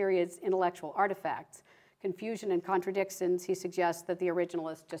of the period's intellectual artifacts. Confusion and contradictions, he suggests, that the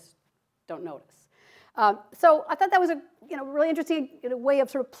originalists just don't notice. So I thought that was a really interesting way of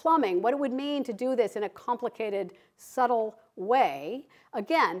sort of plumbing what it would mean to do this in a complicated, subtle way.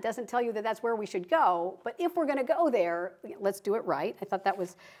 Again, doesn't tell you that that's where we should go, but if we're going to go there, let's do it right. I thought that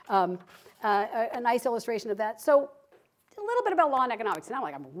was a nice illustration of that. So a little bit about law and economics. Now,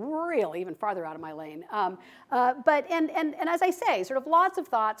 like I'm really even farther out of my lane. But as I say, sort of lots of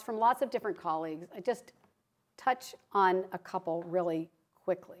thoughts from lots of different colleagues. I just touch on a couple really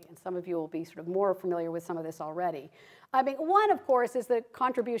quickly, and some of you will be sort of more familiar with some of this already. I mean, one, of course, is the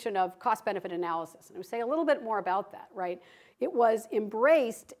contribution of cost-benefit analysis, and I'll say a little bit more about that, right? It was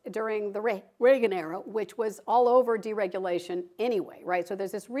embraced during the Reagan era, which was all over deregulation anyway, right? So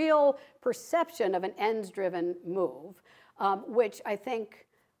there's this real perception of an ends-driven move, which I think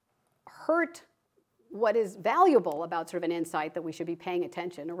hurt what is valuable about sort of an insight that we should be paying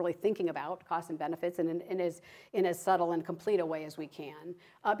attention or really thinking about costs and benefits in as subtle and complete a way as we can,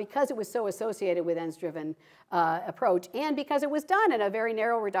 because it was so associated with ends-driven approach, and because it was done in a very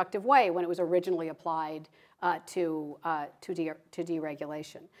narrow, reductive way when it was originally applied to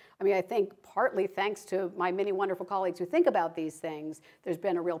deregulation. I mean, I think partly thanks to my many wonderful colleagues who think about these things, there's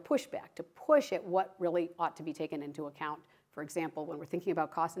been a real pushback to push at what really ought to be taken into account. For example, when we're thinking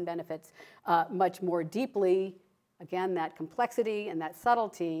about costs and benefits much more deeply, again, that complexity and that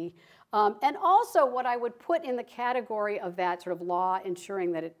subtlety. And also what I would put in the category of that sort of law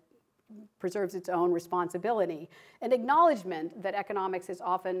ensuring that it preserves its own responsibility, an acknowledgement that economics is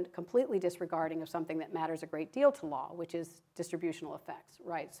often completely disregarding of something that matters a great deal to law, which is distributional effects,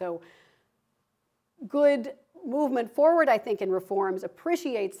 right? So good movement forward, I think, in reforms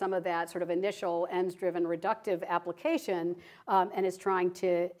appreciates some of that sort of initial ends-driven reductive application, and is trying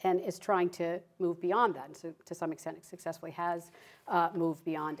to move beyond that. And so to some extent, it successfully has moved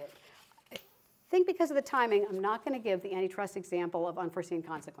beyond it. I think because of the timing, I'm not going to give the antitrust example of unforeseen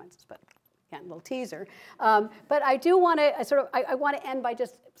consequences, but again, a little teaser. But I do want to I want to end by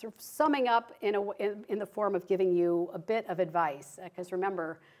just sort of summing up in the form of giving you a bit of advice, because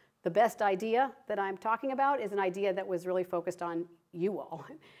remember, the best idea that I'm talking about is an idea that was really focused on you all,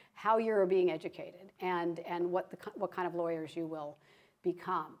 how you're being educated, and what kind of lawyers you will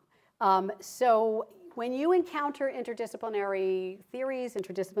become. So when you encounter interdisciplinary theories,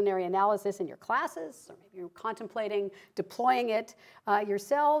 interdisciplinary analysis in your classes, or maybe you're contemplating deploying it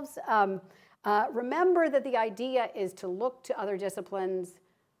yourselves, remember that the idea is to look to other disciplines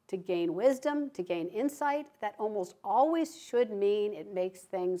to gain wisdom, to gain insight. That almost always should mean it makes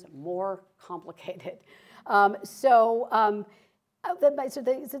things more complicated. The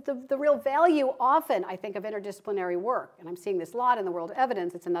real value often, I think, of interdisciplinary work, and I'm seeing this a lot in the world of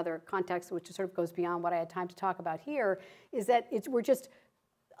evidence, it's another context which sort of goes beyond what I had time to talk about here, is that we're just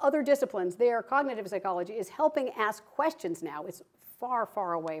other disciplines, their cognitive psychology is helping ask questions now. It's far,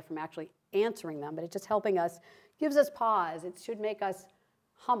 far away from actually answering them, but it's just helping us, gives us pause. It should make us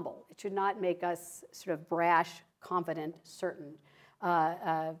humble. It should not make us sort of brash, confident, certain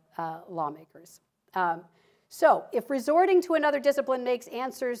lawmakers. So if resorting to another discipline makes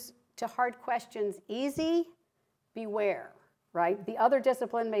answers to hard questions easy, beware, right? The other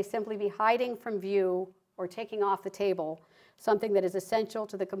discipline may simply be hiding from view or taking off the table something that is essential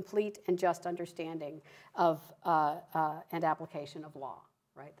to the complete and just understanding of and application of law,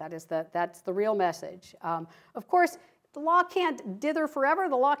 right? That's the real message. Of course, the law can't dither forever.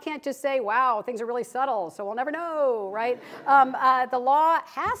 The law can't just say, wow, things are really subtle, so we'll never know, right? The law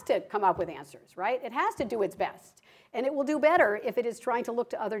has to come up with answers, right? It has to do its best. And it will do better if it is trying to look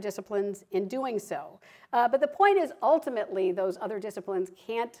to other disciplines in doing so. But the point is, ultimately, those other disciplines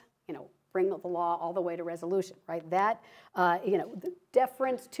can't, bring the law all the way to resolution, right? That, the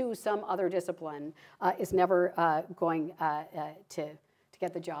deference to some other discipline is never going to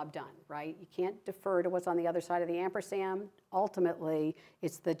get the job done, right? You can't defer to what's on the other side of the ampersand. Ultimately,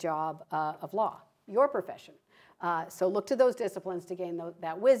 it's the job of law, your profession. So look to those disciplines to gain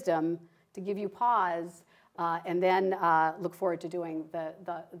that wisdom, to give you pause, and then look forward to doing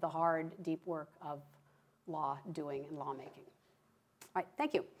the hard, deep work of law doing and lawmaking. All right,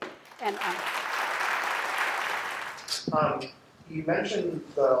 thank you. And you mentioned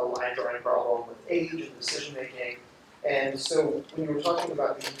the line drawing problem with age and decision making. And so when you were talking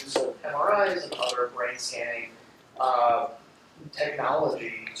about the use of MRIs and other brain scanning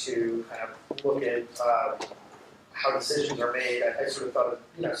technology to kind of look at how decisions are made, I sort of thought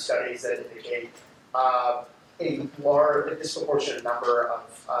of studies that indicate a disproportionate number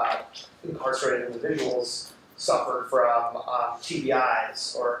of incarcerated individuals suffer from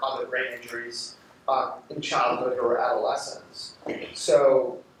TBIs or other brain injuries in childhood or adolescence.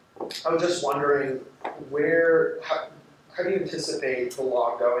 So I was just wondering how do you anticipate the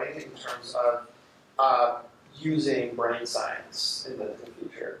law going in terms of using brain science in the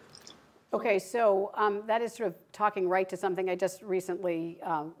future? Okay, so that is sort of talking right to something I just recently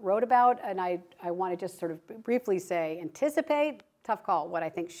wrote about, and I want to just sort of briefly say, anticipate, tough call. What I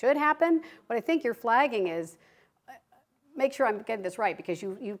think should happen, what I think you're flagging is, make sure I'm getting this right, because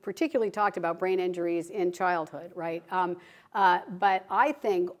you particularly talked about brain injuries in childhood, right? But I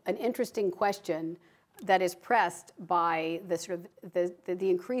think an interesting question that is pressed by the sort of the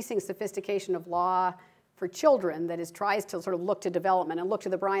increasing sophistication of law for children that tries to sort of look to development and look to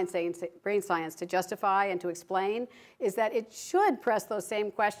the brain science to justify and to explain, is that it should press those same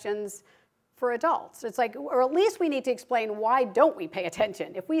questions for adults. It's like, or at least we need to explain, why don't we pay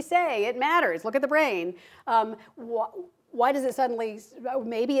attention? If we say it matters, look at the brain, why does it suddenly,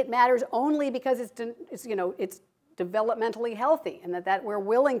 maybe it matters only because it's developmentally healthy, and that we're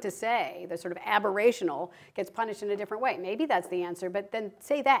willing to say the sort of aberrational gets punished in a different way. Maybe that's the answer, but then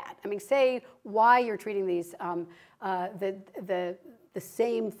say that. I mean, say why you're treating these the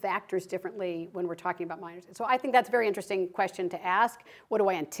same factors differently when we're talking about minors. So I think that's a very interesting question to ask. What do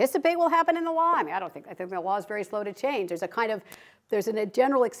I anticipate will happen in the law? I mean, I think the law is very slow to change. There's a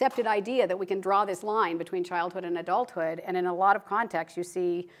general accepted idea that we can draw this line between childhood and adulthood, and in a lot of contexts you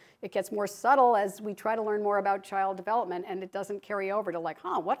see it gets more subtle as we try to learn more about child development, and it doesn't carry over to like,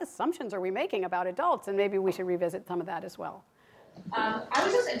 what assumptions are we making about adults? And maybe we should revisit some of that as well. I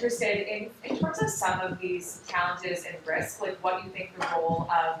was just interested in terms of some of these challenges and risks, like what you think the role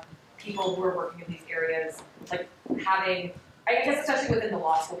of people who are working in these areas, like having, I guess especially within the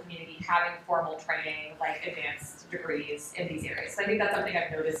law school community, having formal training, like advanced degrees in these areas. So I think that's something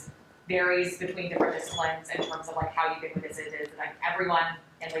I've noticed varies between different disciplines in terms of like how ubiquitous it is. Like everyone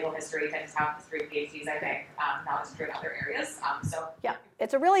in legal history tends to have history PhDs, I think, not as true in other areas. Yeah,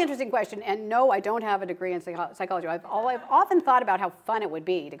 it's a really interesting question. And no, I don't have a degree in psychology. I've often thought about how fun it would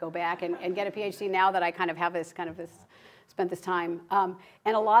be to go back and get a PhD now that I kind of have spent this time.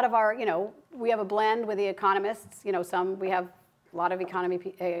 And a lot of our, we have a blend with the economists. We have a lot of economics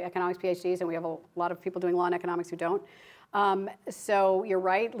PhDs, and we have a lot of people doing law and economics who don't. So you're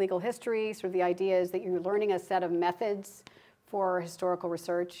right, legal history, sort of the idea is that you're learning a set of methods for historical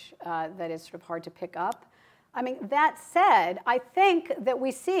research that is sort of hard to pick up. I mean, that said, I think that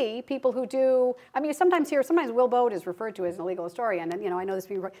we see people who do, sometimes Will Bode is referred to as a legal historian, and I know this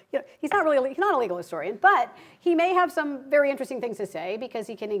being, he's not a legal historian, but he may have some very interesting things to say because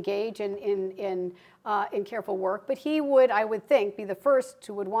he can engage in careful work, but he would, I would think, be the first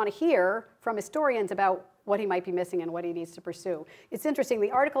who would want to hear from historians about what he might be missing and what he needs to pursue. It's interesting,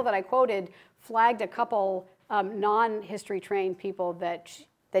 the article that I quoted flagged a couple non-history trained people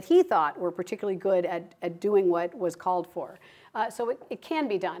that he thought were particularly good at doing what was called for. So it can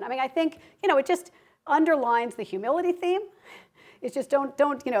be done. I mean, I think, it just underlines the humility theme. It's just don't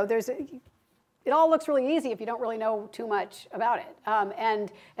it all looks really easy if you don't really know too much about it.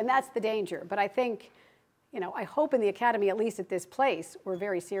 And that's the danger. But I think, I hope in the academy, at least at this place, we're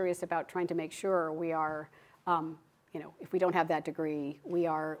very serious about trying to make sure we are, if we don't have that degree, we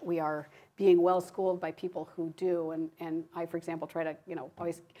are being well schooled by people who do. And I, for example, try to,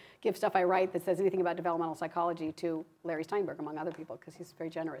 always give stuff I write that says anything about developmental psychology to Larry Steinberg, among other people, because he's very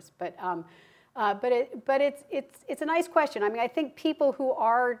generous. But it's a nice question. I mean, I think people who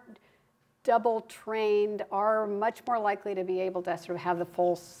are double trained are much more likely to be able to sort of have the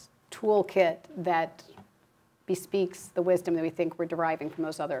full toolkit that bespeaks the wisdom that we think we're deriving from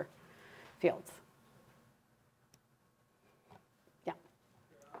those other fields. Yeah.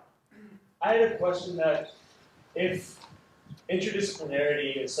 I had a question that if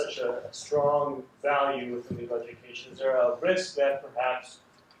interdisciplinarity is such a strong value within legal education, is there a risk that perhaps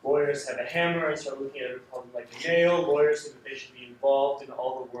lawyers have a hammer and start looking at a problem like a nail? Lawyers think that they should be involved in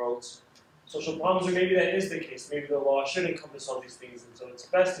all the world's social problems, or maybe that is the case. Maybe the law should encompass all these things, and so it's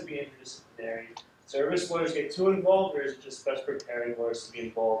best to be interdisciplinary. So are risk lawyers get too involved, or is it just best preparing lawyers to be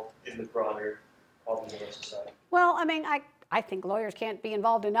involved in the broader problems of our society? Well, I mean, I think lawyers can't be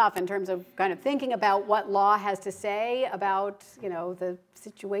involved enough in terms of kind of thinking about what law has to say about, the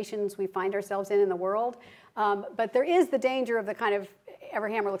situations we find ourselves in the world. But there is the danger of the kind of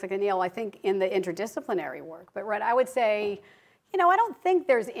every hammer looks like a nail, I think, in the interdisciplinary work. But right, I would say, I don't think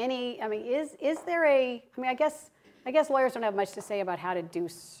there's any, I mean, is there a, I mean, I guess lawyers don't have much to say about how to do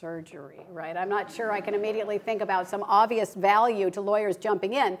surgery, right? I'm not sure I can immediately think about some obvious value to lawyers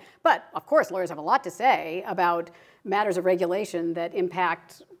jumping in. But, of course, lawyers have a lot to say about matters of regulation that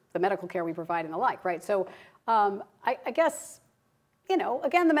impact the medical care we provide and the like, right? So I guess,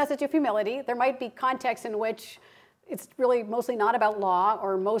 again, the message of humility. There might be contexts in which it's really mostly not about law,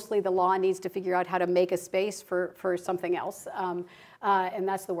 or mostly the law needs to figure out how to make a space for something else. And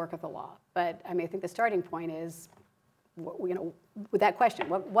that's the work of the law. But, I mean, I think the starting point is, with that question,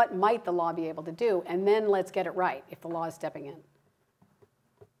 what might the law be able to do? And then let's get it right if the law is stepping in.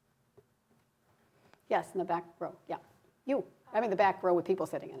 Yes, in the back row. Yeah. You. I mean, the back row with people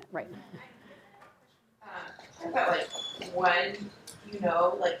sitting in it. Right. About when to turn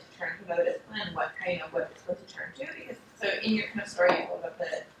to another discipline, what to turn to, because so in your kind of story you told about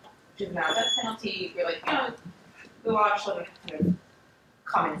the juvenile death penalty, you're like, the law of children kind of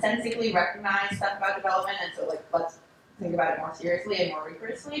commonsensically recognize stuff about development, and so let's think about it more seriously and more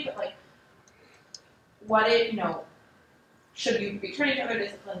rigorously. But what if should you be turning to other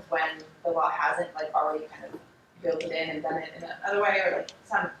disciplines when the law hasn't already kind of built it in and done it in another way, or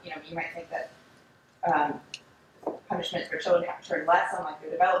some you might think that punishments for children have to turn less on their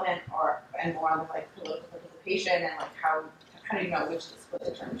development and more on political participation, and how do you know which discipline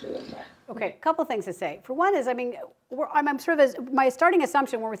to turn to? Okay, a couple things to say. For one is, I mean, I'm sort of my starting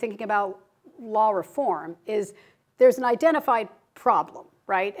assumption when we're thinking about law reform is there's an identified problem,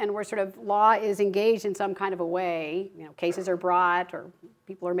 right? And we're sort of, law is engaged in some kind of a way, cases are brought or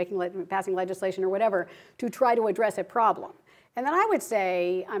people are passing legislation or whatever to try to address a problem. And then I would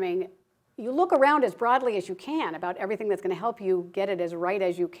say, I mean, you look around as broadly as you can about everything that's going to help you get it as right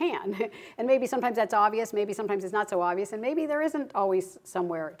as you can. And maybe sometimes that's obvious, maybe sometimes it's not so obvious, and maybe there isn't always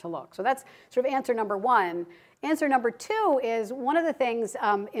somewhere to look. So that's sort of answer number one. Answer number two is one of the things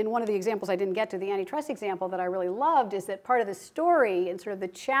in one of the examples I didn't get to, the antitrust example, that I really loved is that part of the story and sort of the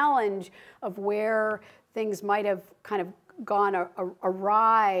challenge of where things might have kind of gone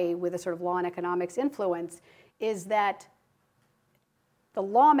awry with a sort of law and economics influence is that the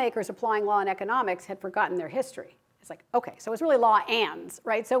lawmakers applying law and economics had forgotten their history. It's like, okay, so it's really law ands,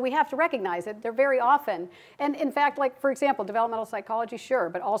 right? So we have to recognize that they're very often, and in fact, for example, developmental psychology, sure,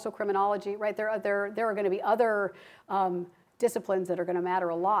 but also criminology, right? There are going to be other disciplines that are going to matter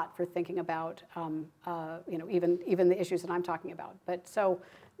a lot for thinking about, even the issues that I'm talking about. But so,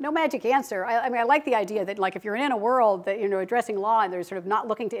 no magic answer. I mean, I like the idea that if you're in a world that addressing law and they're sort of not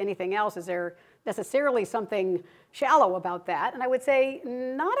looking to anything else, is there necessarily something shallow about that? And I would say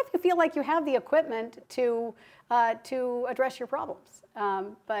not if you feel like you have the equipment to address your problems.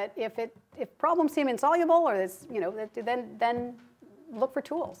 But if problems seem insoluble, or it's, then look for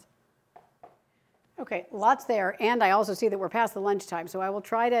tools. Okay, lots there, and I also see that we're past the lunchtime, so I will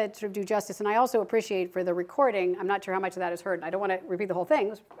try to sort of do justice. And I also appreciate for the recording, I'm not sure how much of that is heard, and I don't want to repeat the whole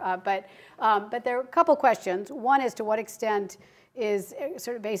thing, but there are a couple questions. One is, to what extent is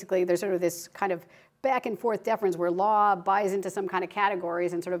sort of basically there's sort of this kind of back and forth deference where law buys into some kind of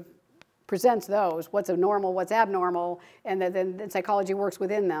categories and sort of presents those, what's normal, what's abnormal, and then psychology works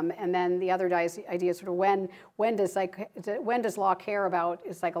within them. And then the other idea is sort of when does law care about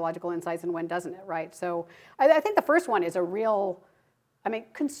psychological insights and when doesn't it, right? So I think the first one is a real, I mean,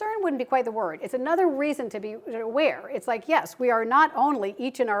 concern wouldn't be quite the word. It's another reason to be aware. It's like, yes, we are not only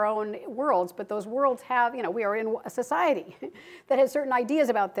each in our own worlds, but those worlds have, we are in a society that has certain ideas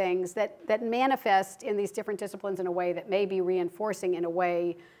about things that manifest in these different disciplines in a way that may be reinforcing in a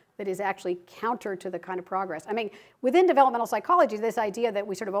way that is actually counter to the kind of progress. I mean, within developmental psychology, this idea that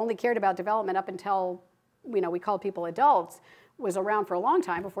we sort of only cared about development up until, we called people adults was around for a long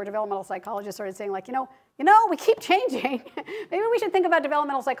time before developmental psychologists started saying like, we keep changing. Maybe we should think about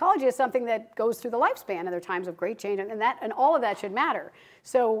developmental psychology as something that goes through the lifespan, and there are times of great change, and all of that should matter.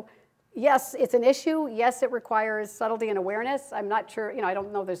 So yes, it's an issue. Yes, it requires subtlety and awareness. I'm not sure, I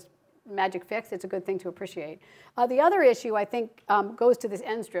don't know there's magic fix. It's a good thing to appreciate. The other issue, I think, goes to this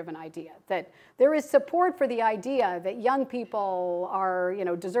ends-driven idea, that there is support for the idea that young people are,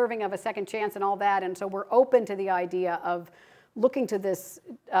 deserving of a second chance and all that, and so we're open to the idea of looking to this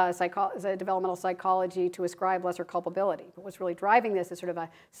developmental psychology to ascribe lesser culpability. But what's really driving this is sort of a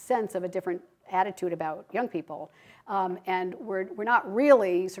sense of a different attitude about young people. And we're not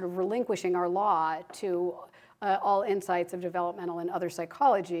really sort of relinquishing our law to all insights of developmental and other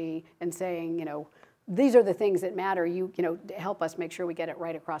psychology and saying, these are the things that matter, to help us make sure we get it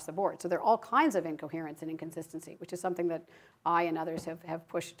right across the board. So there are all kinds of incoherence and inconsistency, which is something that I and others have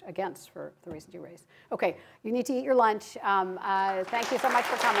pushed against for the reasons you raised. Okay, you need to eat your lunch. Thank you so much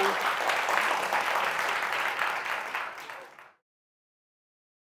for coming.